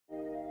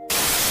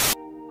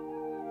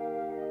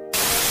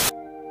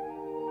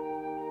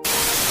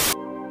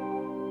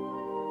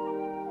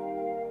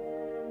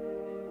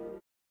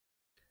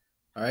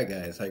Alright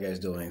guys, how you guys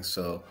doing?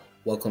 So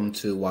welcome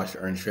to Watch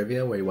Earn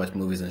Trivia, where you watch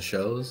movies and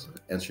shows,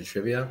 answer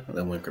trivia, and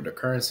then win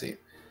cryptocurrency.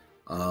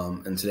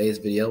 In today's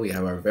video, we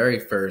have our very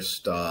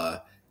first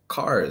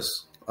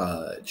Cars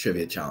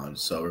trivia challenge.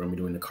 So we're going to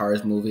be doing the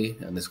Cars movie,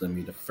 and this is going to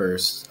be the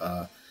first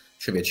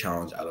trivia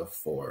challenge out of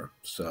 4.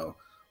 So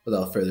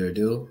without further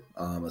ado,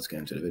 let's get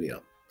into the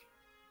video.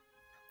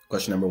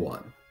 Question number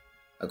 1.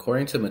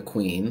 According to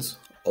McQueen's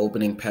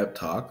opening pep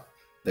talk,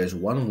 there's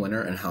one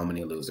winner and how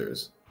many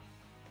losers?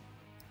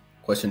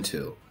 Question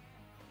 2.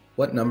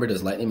 What number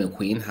does Lightning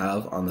McQueen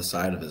have on the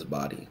side of his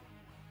body?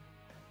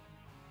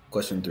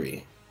 Question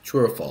 3.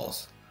 True or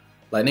false?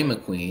 Lightning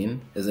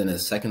McQueen is in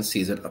his 2nd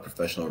season of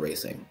professional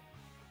racing.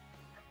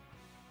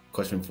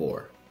 Question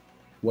 4.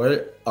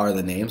 What are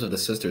the names of the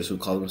sisters who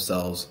call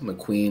themselves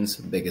McQueen's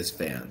biggest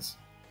fans?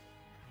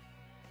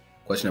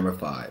 Question number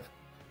 5.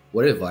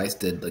 What advice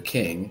did the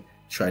King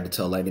try to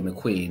tell Lightning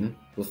McQueen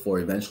before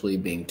eventually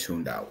being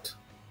tuned out?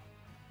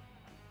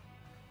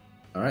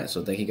 Alright,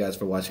 so thank you guys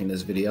for watching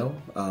this video.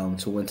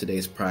 To win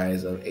today's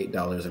prize of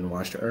 $8 in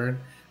Watch to Earn,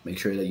 make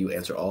sure that you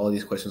answer all of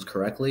these questions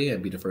correctly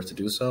and be the first to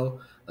do so.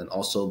 And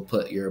also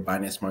put your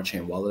Binance Smart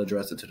Chain wallet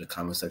address into the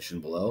comment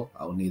section below.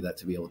 I will need that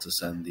to be able to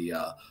send the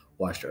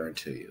Watch to Earn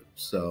to you.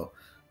 So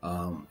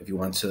if you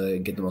want to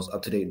get the most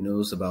up-to-date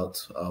news about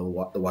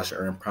the Watch to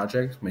Earn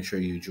project, make sure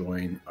you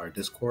join our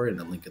Discord, and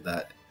the link of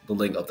that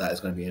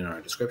is going to be in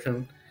our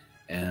description.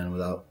 And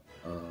without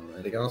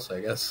anything else, I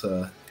guess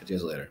catch you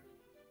guys later.